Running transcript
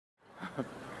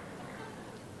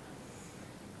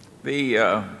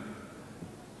The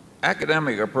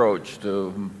academic approach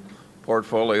to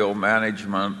portfolio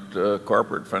management,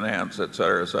 corporate finance, et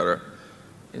cetera,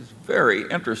 is very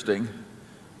interesting.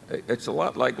 It's a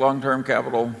lot like long-term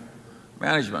capital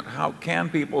management. How can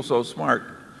people so smart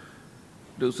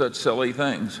do such silly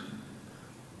things?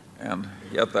 And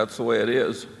yet that's the way it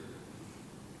is.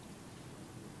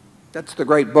 That's the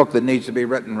great book that needs to be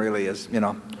written, really, is,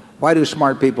 why do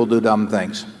smart people do dumb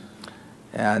things?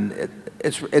 And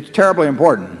it's terribly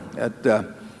important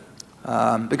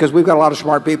because we've got a lot of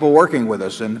smart people working with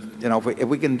us. And, if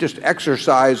we can just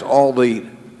exercise all the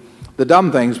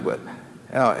dumb things,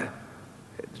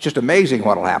 it's just amazing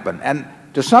what will happen. And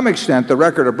to some extent, the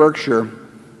record of Berkshire,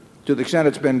 to the extent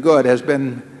it's been good, has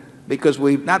been because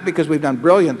not because we've done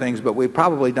brilliant things, but we've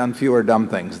probably done fewer dumb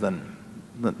things than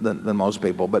most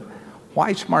people. But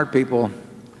why smart people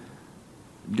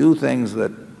do things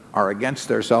that are against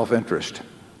their self-interest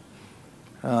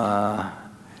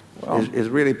is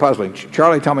really puzzling.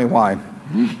 Charlie, tell me why.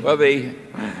 Well, you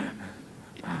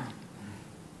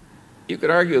could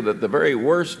argue that the very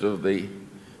worst of the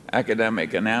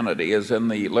academic inanity is in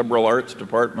the liberal arts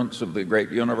departments of the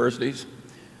great universities.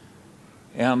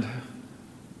 And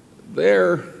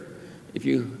there, if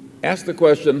you ask the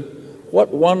question, what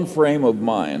one frame of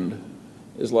mind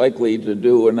is likely to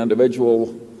do an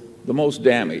individual the most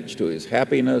damage to his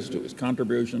happiness, to his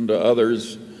contribution to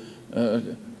others,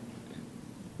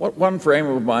 what one frame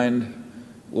of mind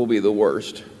will be the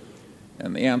worst?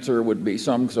 And the answer would be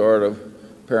some sort of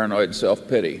paranoid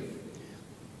self-pity.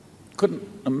 Couldn't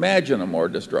imagine a more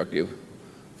destructive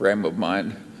frame of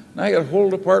mind. Now you got whole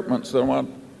departments that want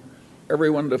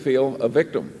everyone to feel a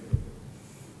victim.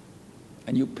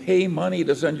 And you pay money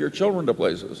to send your children to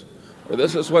places where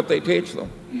this is what they teach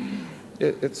them.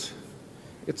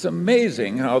 It's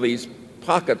amazing how these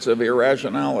pockets of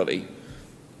irrationality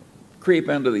creep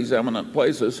into these eminent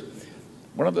places.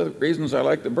 One of the reasons I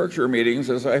like the Berkshire meetings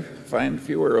is I find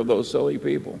fewer of those silly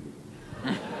people.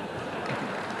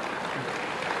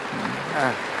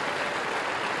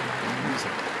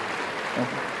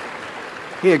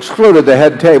 He excluded the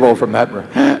head table from that.